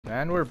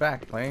And we're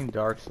back playing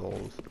Dark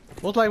Souls.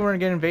 Looks like we're gonna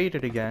get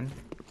invaded again.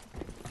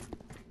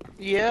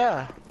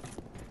 Yeah.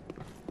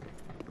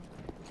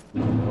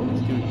 What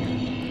was doing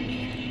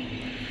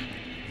here?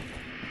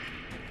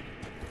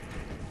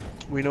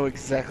 We know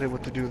exactly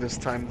what to do this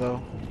time,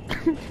 though.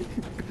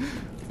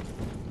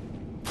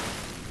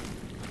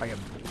 I am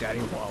Daddy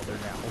Wilder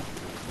now.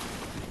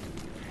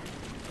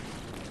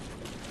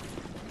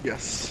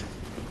 Yes.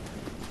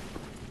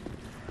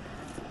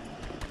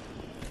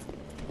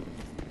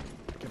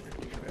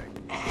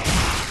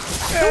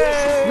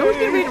 You always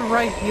get read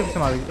right here with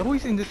somebody.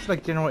 Always in this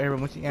like general area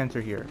once you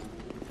enter here.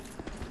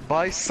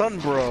 By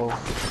Sunbro.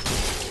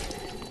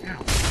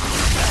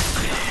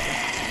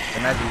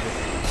 Imagine this.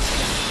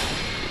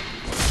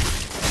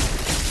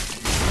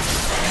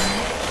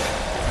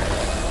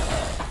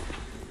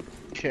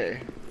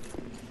 Okay.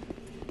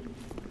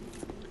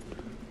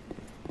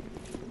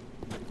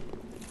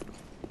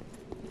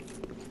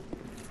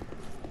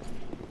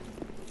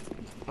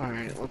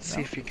 Alright, let's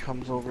see if he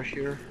comes over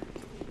here.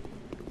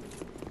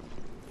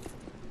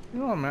 You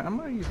know what, man? I'm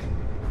gonna use.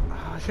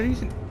 Should I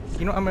use?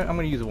 You know, I'm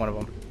gonna use one of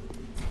them.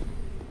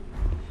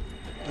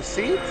 The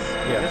seeds?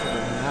 Yeah. I guess it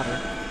doesn't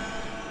matter.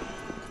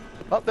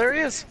 Oh, there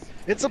he is.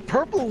 It's a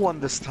purple one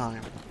this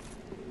time.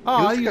 Oh,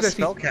 He I'll looks use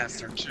like a that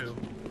seed. spellcaster too.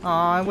 Oh,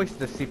 I wasted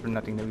the seed for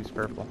nothing to use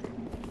purple.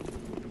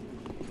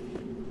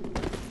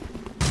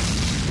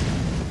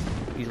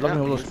 He's loving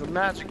all He's those. a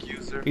magic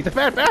user. He's a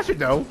fat bastard,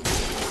 though.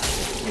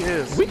 He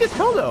is. We can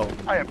tell, though.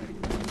 I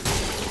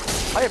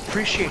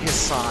appreciate his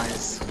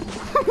size.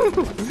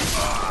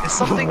 It's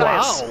something I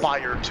Wow.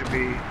 aspire to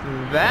be.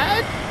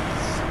 That?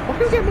 Why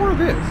can't we get more of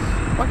this?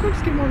 Why can't we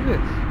just get more of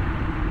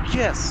this?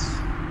 Yes.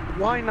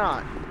 Why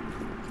not?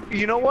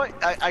 You know what?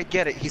 I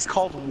get it. He's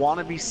called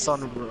Wannabe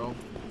Sunbro.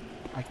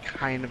 I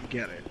kind of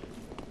get it.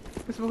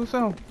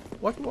 So,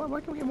 why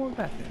can't we get more of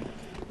that then?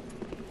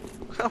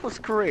 That was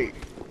great.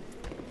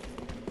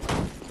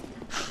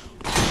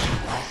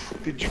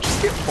 Did you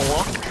just get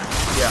blocked?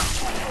 Yeah.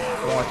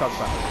 I don't want to talk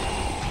about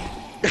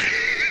it.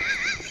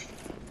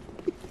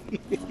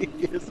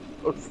 He is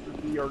supposed to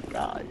be our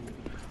guide.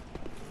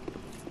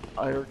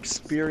 Our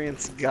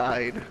experienced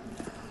guide.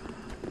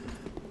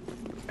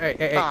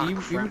 Hey, Ah,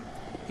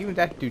 even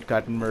that dude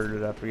got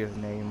murdered. I forget his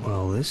name.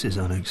 Well, this is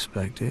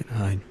unexpected.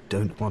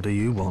 What do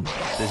you want?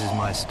 This is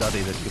my study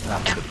that you've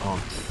happened upon.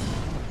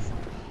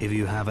 If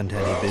you haven't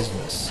any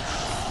business.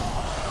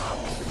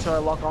 Until I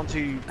lock onto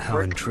you. How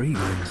intriguing.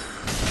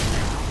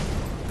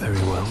 Very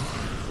well.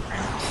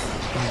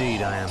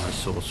 Indeed, I am a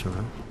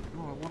sorcerer.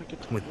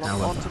 With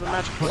Lock onto the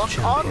magic. what Lock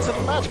onto the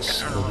champion magic.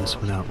 wants all this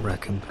without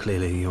reckon?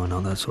 Clearly, you are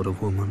not that sort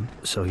of woman.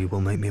 So you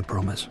will make me a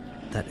promise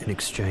that in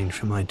exchange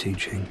for my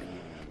teaching,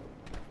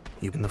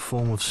 you, in the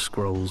form of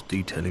scrolls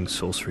detailing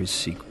sorcery's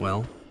seek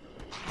well.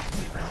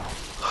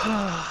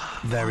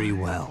 Very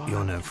well.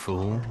 You're no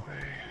fool.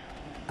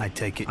 I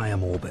take it I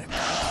am Orbic.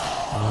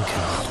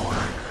 Unkilled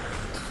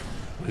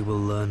one. We will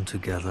learn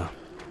together.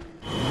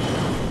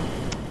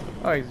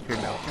 Oh, he's a pure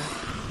now.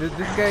 This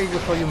guy will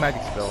tell you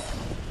magic spells.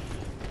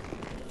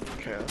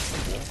 Okay,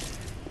 that's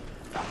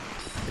cool.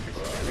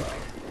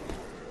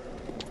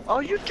 Oh,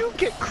 you do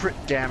get crit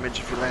damage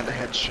if you land a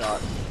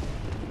headshot.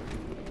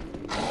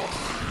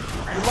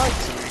 You lied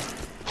to me.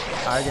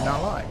 I did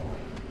not lie.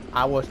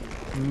 I was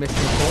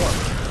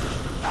misinformed.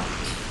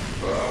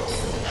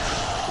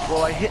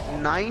 Well, I hit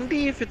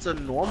 90 if it's a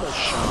normal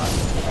shot.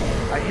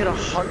 I hit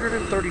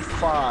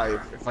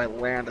 135 if I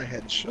land a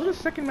headshot. Who's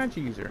the second magic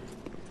user?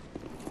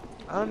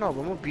 I don't know,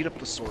 but I'm gonna beat up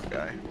the sword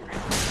guy.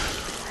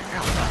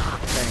 Ow,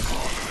 thanks.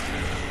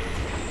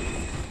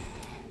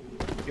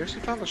 You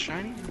actually found the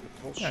shiny?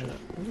 Oh, Yeah, shit.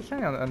 I'm just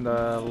saying on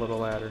the little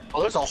ladder.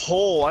 Oh, there's a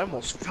hole. I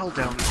almost fell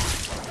down.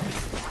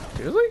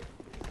 Seriously?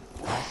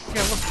 Yeah, look,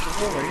 there's a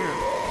hole right here.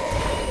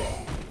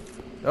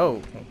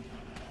 Oh,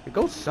 it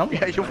goes somewhere.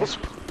 Yeah, you almost.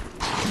 What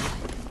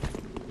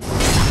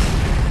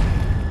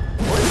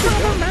What is is it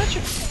that doing?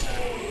 magic?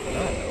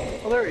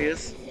 Oh, Oh, there he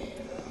is.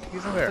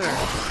 He's up Where? there.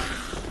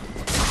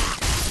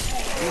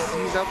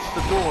 He's out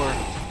the door.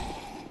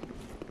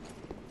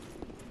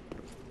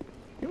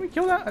 can we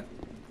kill that?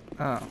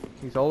 Oh,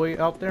 he's all the way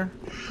out there?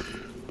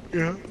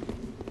 Yeah.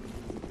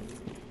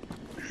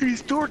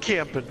 He's door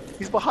camping.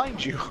 He's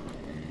behind you.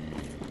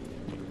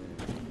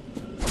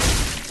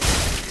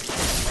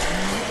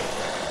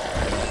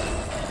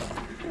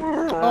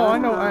 Oh, I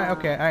know.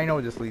 Okay, I know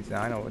where this leads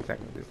now. I know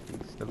exactly where this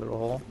leads. The little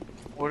hole.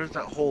 Where does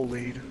that hole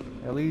lead?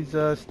 It leads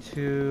us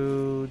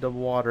to the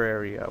water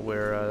area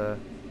where,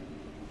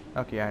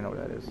 okay, I know what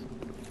that is.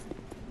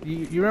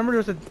 You remember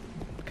there's a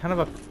kind of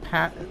a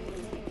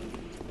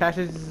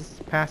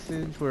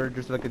passage where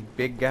there's like a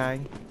big guy?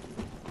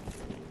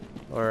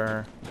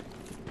 Or...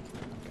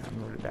 I can't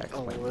remember the back A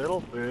explain.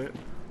 little bit.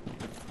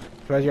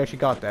 So as you actually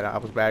got that, I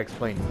was bad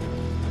explaining.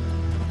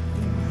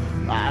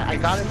 I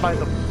got it by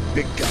the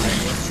big guy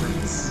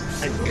reference.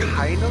 I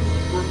kind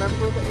of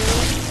remember the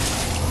area.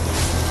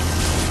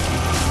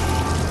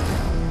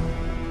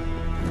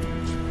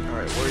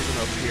 Alright, we're even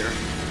up here.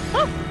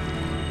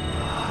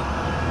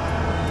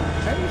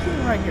 How do you see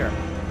him right here?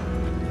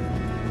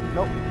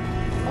 Nope.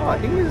 Oh, I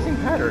think it's the same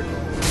pattern.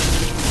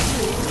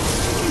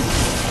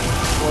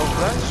 Well, if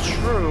that's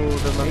true,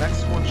 then the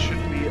next one should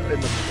be in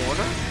the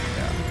corner?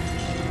 Yeah.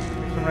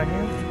 This one right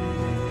here?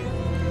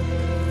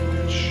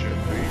 It should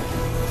be.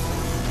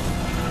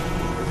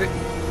 Is it?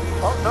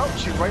 Oh, no,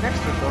 she's right next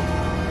to it, though.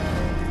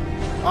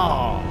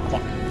 Oh,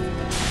 fuck.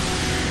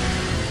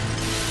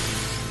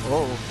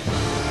 Oh.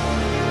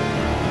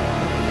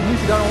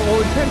 He's got all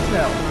intense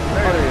now.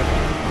 There he is.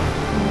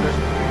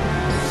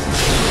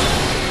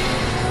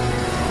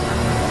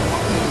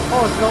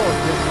 Oh, no,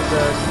 this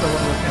is the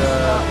one with the...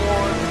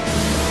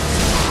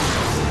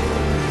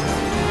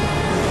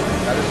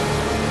 Got it?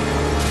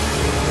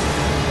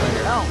 Right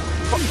here. Ow!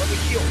 Fuck, let me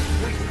heal,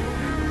 please.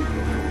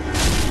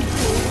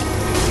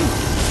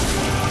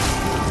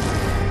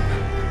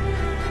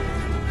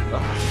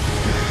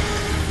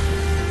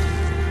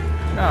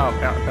 No,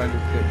 apparently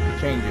it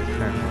changes,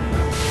 apparently.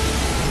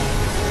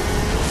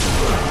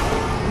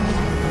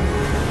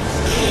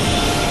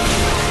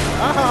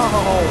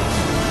 Oh!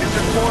 It's a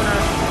corner.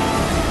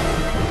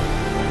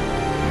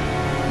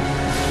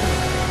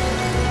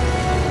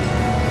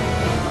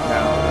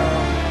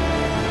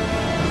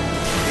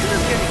 Is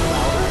this getting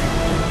louder?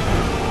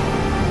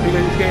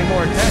 Because it's getting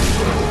more intense.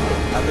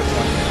 Not this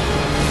one.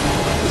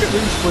 Look at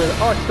this split.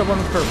 Oh, it's the one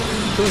with purple.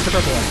 So it's the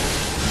purple one.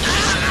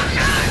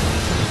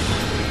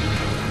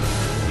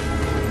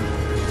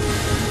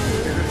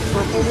 Is it the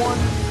purple one?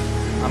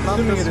 I'm Not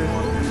assuming this it is.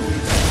 one.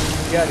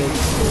 Yeah, it is.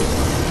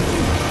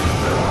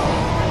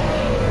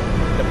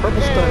 The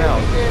purple stood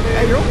out.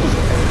 Hey, you're almost...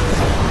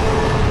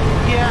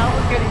 Yeah, I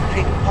was getting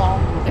ping pong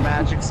with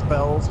magic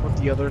spells with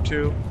the other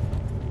two.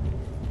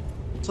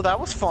 So that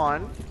was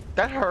fun.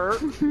 That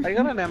hurt. I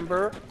got an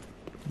ember.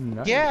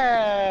 Nice.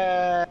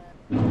 Yeah.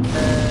 I'm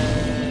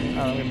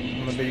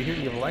gonna bid you here.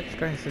 You have a like,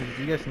 subscribe, and see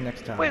you guys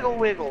next time. Wiggle,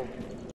 wiggle.